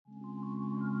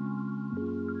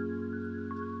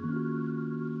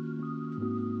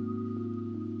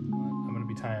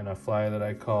a fly that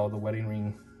I call the Wedding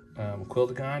Ring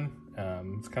Quilldigon.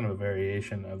 It's kind of a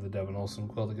variation of the Devin Olsen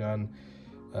Quilldigon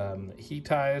that he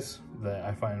ties, that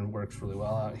I find works really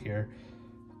well out here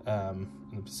in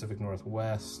the Pacific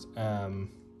Northwest. Kind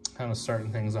of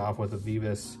starting things off with a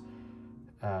Vivus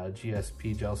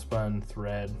GSP gel spun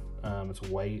thread. It's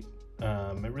white.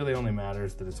 It really only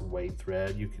matters that it's a white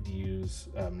thread. You could use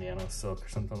nano silk or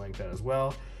something like that as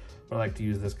well, but I like to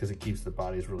use this because it keeps the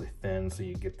bodies really thin, so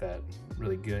you get that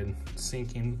really good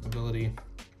sinking ability.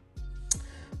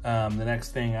 The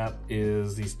next thing up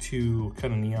is these two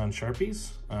kind of neon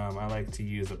Sharpies. I like to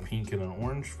use a pink and an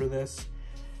orange for this.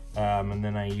 And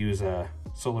then I use a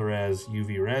Solarez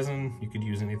UV resin. You could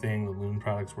use anything. The Loon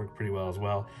products work pretty well as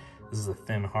well. This is a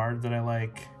thin hard that I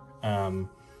like.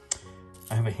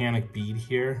 I have a Hannock bead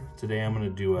here. Today I'm gonna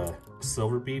do a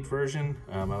silver bead version.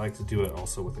 I like to do it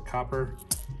also with a copper.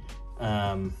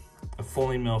 A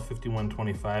Fulling Mill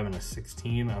 5125 and a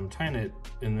 16. I'm tying it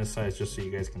in this size just so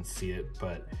you guys can see it,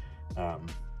 but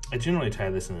I generally tie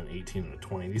this in an 18 and a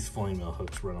 20. These Fulling Mill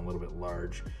hooks run a little bit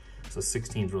large, so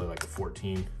 16 is really like a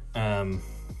 14. Then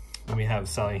we have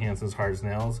Sally Hansen's Hard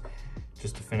Nails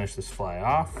just to finish this fly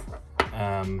off.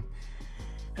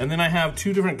 And then I have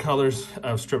two different colors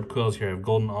of striped quills here. I have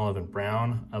golden, olive, and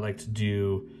brown. I like to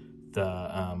do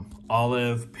the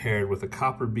olive paired with a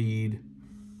copper bead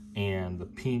and the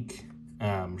pink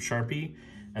Sharpie.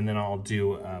 And then I'll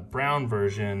do a brown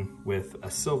version with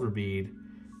a silver bead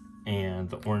and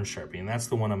the orange Sharpie. And that's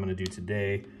the one I'm gonna do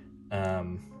today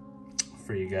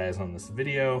for you guys on this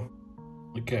video.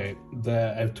 Okay,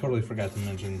 I totally forgot to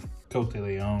mention Cote de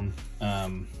Leon.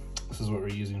 This is what we're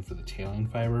using for the tailing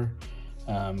fiber.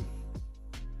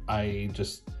 I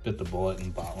just bit the bullet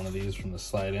and bought one of these from the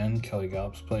Slide In, Kelly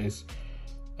Gallup's place.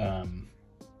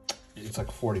 It's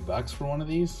like 40 bucks for one of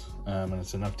these, and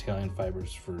it's enough tailing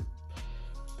fibers for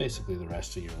basically the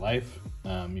rest of your life.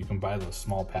 You can buy those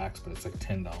small packs, but it's like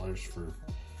 $10 for,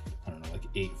 I don't know, like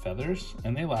 8 feathers,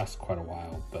 and they last quite a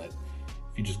while. But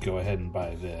if you just go ahead and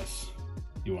buy this,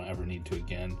 you won't ever need to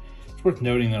again. It's worth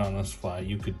noting that on this fly,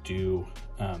 you could do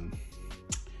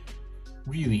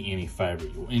really any fiber,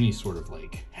 any sort of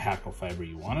like hackle fiber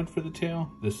you wanted for the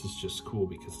tail. This is just cool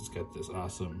because it's got this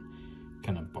awesome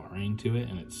kind of barring to it,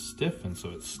 and it's stiff, and so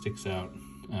it sticks out,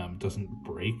 doesn't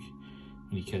break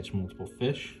when you catch multiple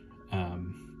fish.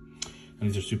 And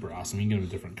these are super awesome. You can get them in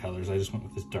different colors. I just went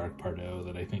with this dark Pardo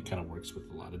that I think kind of works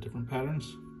with a lot of different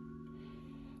patterns.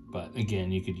 But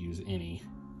again, you could use any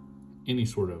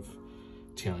sort of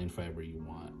tailing fiber you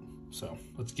want. So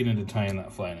let's get into tying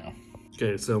that fly now.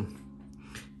 Okay, so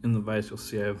in the vise, you'll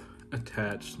see I've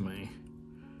attached my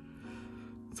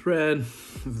thread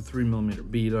with a 3mm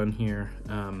bead on here.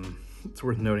 It's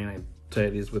worth noting I tie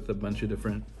these with a bunch of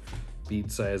different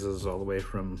bead sizes, all the way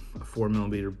from a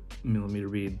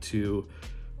 4mm bead to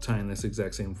tying this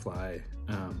exact same fly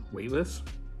weightless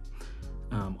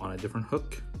on a different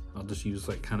hook. I'll just use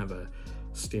like kind of a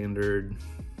standard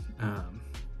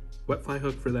wet fly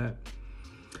hook for that.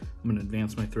 I'm gonna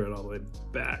advance my thread all the way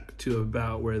back to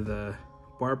about where the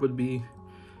barb would be,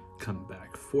 come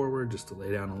back forward just to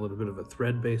lay down a little bit of a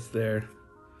thread base there.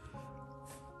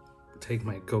 Take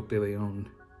my Cote de Leon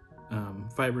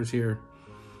fibers here,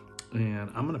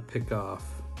 and I'm gonna pick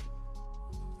off,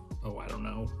 oh, I don't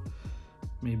know,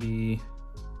 maybe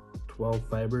 12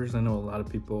 fibers. I know a lot of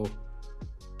people,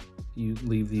 you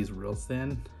leave these real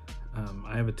thin.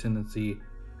 I have a tendency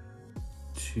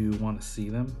to want to see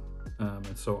them,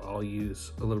 and so I'll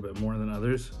use a little bit more than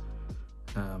others.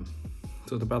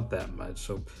 So it's about that much,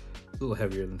 so a little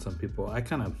heavier than some people. I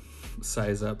kind of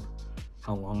size up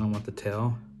how long I want the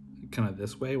tail, kind of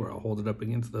this way, where I'll hold it up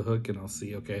against the hook and I'll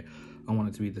see, okay, I want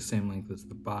it to be the same length as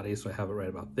the body, so I have it right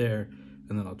about there,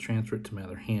 and then I'll transfer it to my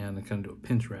other hand and kind of do a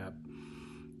pinch wrap,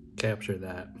 capture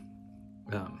that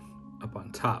up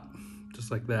on top,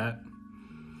 just like that,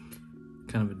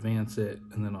 kind of advance it,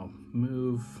 and then I'll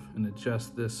move and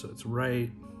adjust this so it's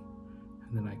right,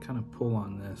 and then I kind of pull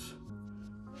on this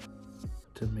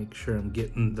to make sure I'm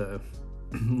getting the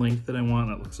length that I want.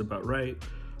 It looks about right.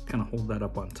 Kind of hold that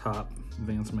up on top,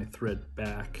 advance my thread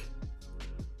back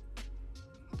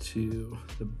to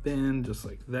the bend, just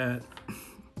like that.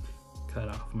 Cut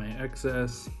off my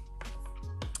excess.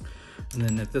 And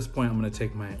then at this point, I'm gonna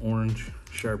take my orange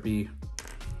Sharpie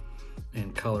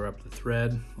and color up the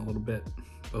thread a little bit,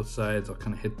 both sides. I'll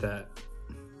kind of hit that,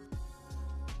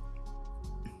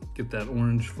 get that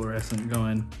orange fluorescent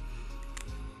going.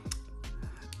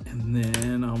 And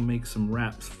then I'll make some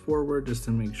wraps forward just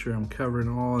to make sure I'm covering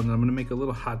all. And then I'm gonna make a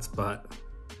little hot spot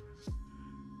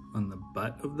on the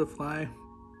butt of the fly.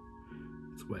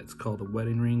 That's why it's called a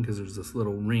wedding ring, because there's this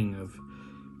little ring of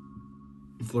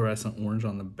fluorescent orange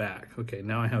on the back. Okay,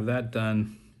 now I have that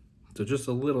done. So just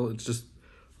a little, it's just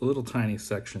a little tiny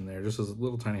section there, just a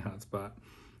little tiny hot spot.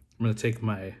 I'm gonna take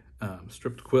my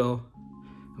stripped quill.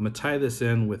 I'm gonna tie this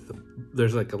in with,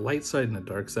 there's like a light side and a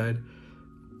dark side.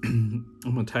 I'm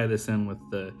gonna tie this in with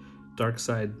the dark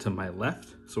side to my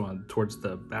left, so on towards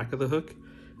the back of the hook,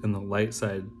 and the light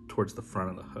side towards the front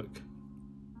of the hook.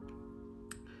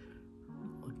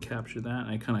 I'll capture that.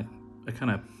 I kind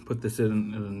of put this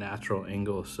in at a natural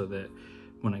angle so that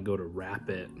when I go to wrap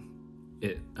it,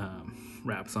 it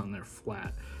wraps on there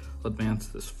flat. I'll advance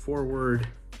this forward,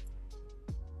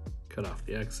 cut off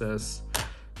the excess.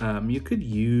 You could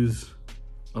use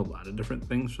a lot of different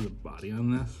things for the body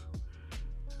on this.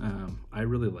 I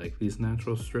really like these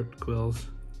natural stripped quills.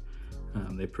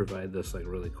 They provide this like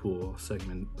really cool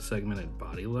segmented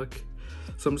body look.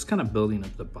 So I'm just kind of building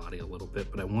up the body a little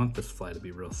bit, but I want this fly to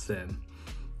be real thin.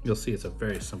 You'll see it's a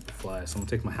very simple fly. So I'm gonna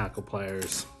take my hackle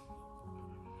pliers,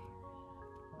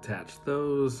 attach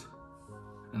those,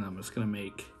 and I'm just gonna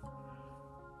make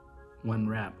one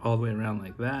wrap all the way around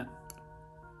like that,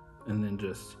 and then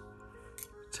just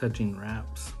touching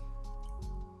wraps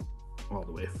all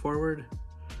the way forward.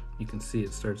 You can see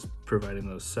it starts providing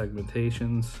those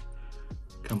segmentations.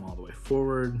 Come all the way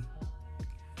forward,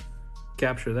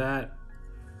 capture that,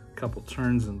 couple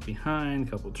turns in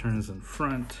behind, couple turns in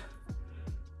front,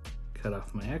 cut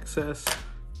off my excess.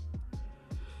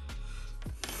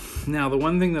 Now, the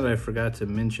one thing that I forgot to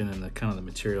mention in the kind of the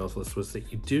materials list was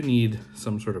that you do need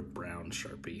some sort of brown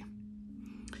Sharpie.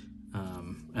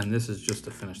 And this is just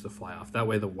to finish the fly off. That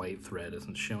way the white thread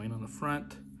isn't showing on the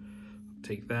front.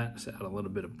 Take that, just add a little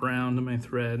bit of brown to my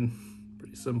thread.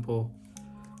 Pretty simple.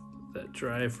 Let that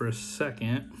dry for a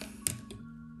second.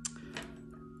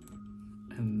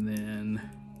 And then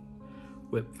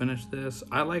whip finish this.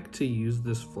 I like to use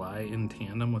this fly in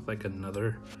tandem with like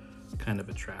another kind of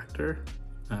attractor.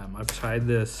 I've tied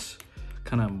this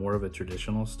kind of more of a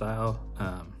traditional style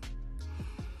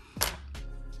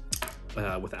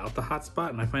without the hot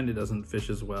spot, and I find it doesn't fish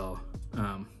as well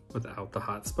without the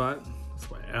hot spot.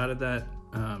 That's why I added that.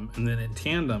 And then in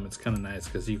tandem, it's kind of nice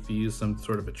because if you use some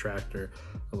sort of attractor,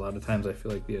 a lot of times I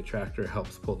feel like the attractor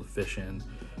helps pull the fish in,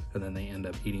 and then they end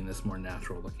up eating this more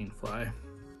natural looking fly.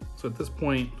 So at this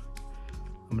point,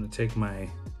 I'm going to take my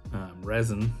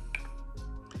resin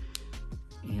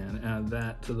and add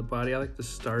that to the body. I like to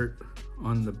start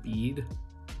on the bead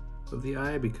of the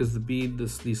eye because the bead,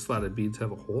 these slotted beads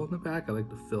have a hole in the back. I like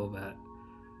to fill that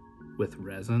with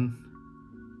resin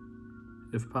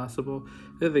if possible.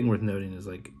 The other thing worth noting is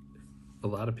like a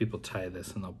lot of people tie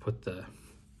this and they'll put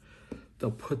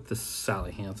the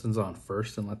Sally Hansen's on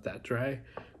first and let that dry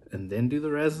and then do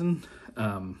the resin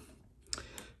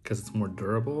because it's more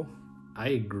durable. I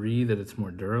agree that it's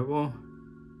more durable,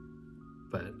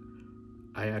 but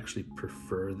I actually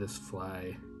prefer this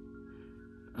fly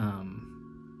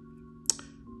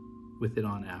with it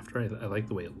on after. I like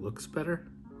the way it looks better,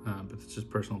 but it's just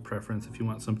personal preference. If you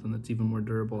want something that's even more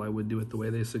durable, I would do it the way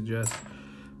they suggest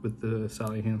with the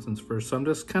Sally Hansen's first. So I'm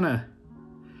just kind of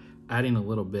adding a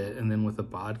little bit, and then with the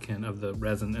bodkin of the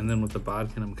resin, and then with the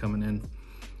bodkin I'm coming in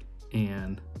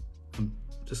and I'm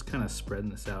just kind of spreading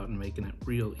this out and making it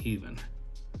real even.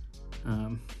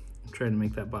 I'm trying to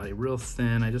make that body real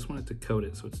thin. I just want it to coat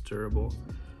it so it's durable.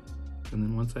 And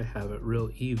then once I have it real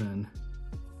even,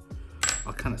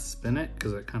 I'll kind of spin it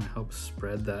because it kind of helps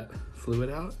spread that fluid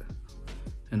out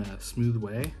in a smooth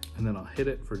way. And then I'll hit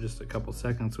it for just a couple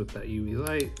seconds with that UV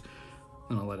light.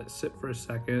 Then I'll let it sit for a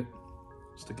second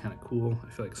just to kind of cool. I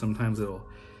feel like sometimes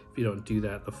if you don't do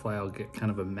that, the fly will get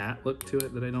kind of a matte look to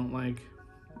it that I don't like.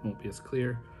 It won't be as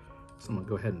clear. So I'm gonna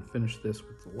go ahead and finish this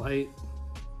with the light.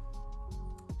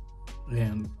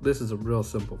 And this is a real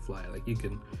simple fly. Like you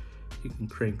can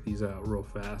crank these out real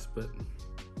fast, but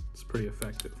it's pretty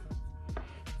effective.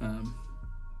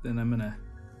 Then I'm gonna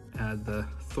add the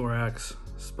thorax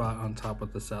spot on top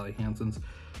of the Sally Hansen's.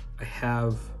 I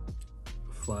have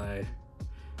a fly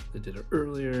that did it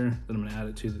earlier that I'm gonna add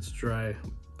it to that's dry.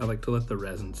 I like to let the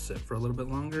resin sit for a little bit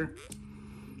longer.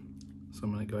 So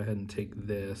I'm gonna go ahead and take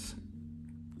this.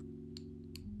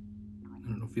 I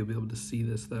don't know if you'll be able to see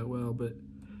this that well, but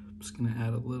I'm just gonna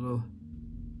add a little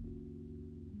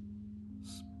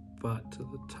spot to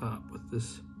the top with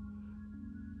this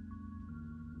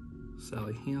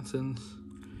Sally Hansen's.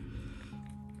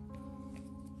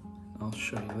 I'll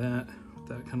show you that, what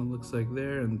that kind of looks like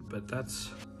there, but that's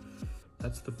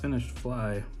the finished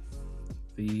fly.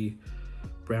 The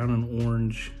brown and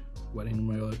orange Wedding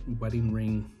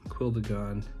Ring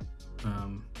Quilldigon.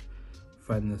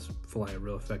 Find this fly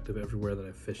real effective everywhere that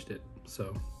I've fished it.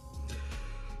 So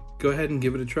go ahead and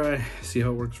give it a try, see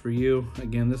how it works for you.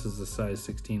 Again, this is a size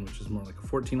 16, which is more like a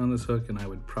 14 on this hook, and I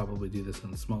would probably do this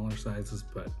in smaller sizes,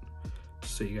 but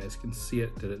just so you guys can see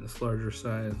it, did it in this larger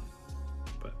size.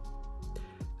 But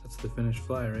that's the finished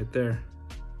fly right there.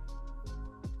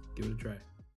 Give it a try.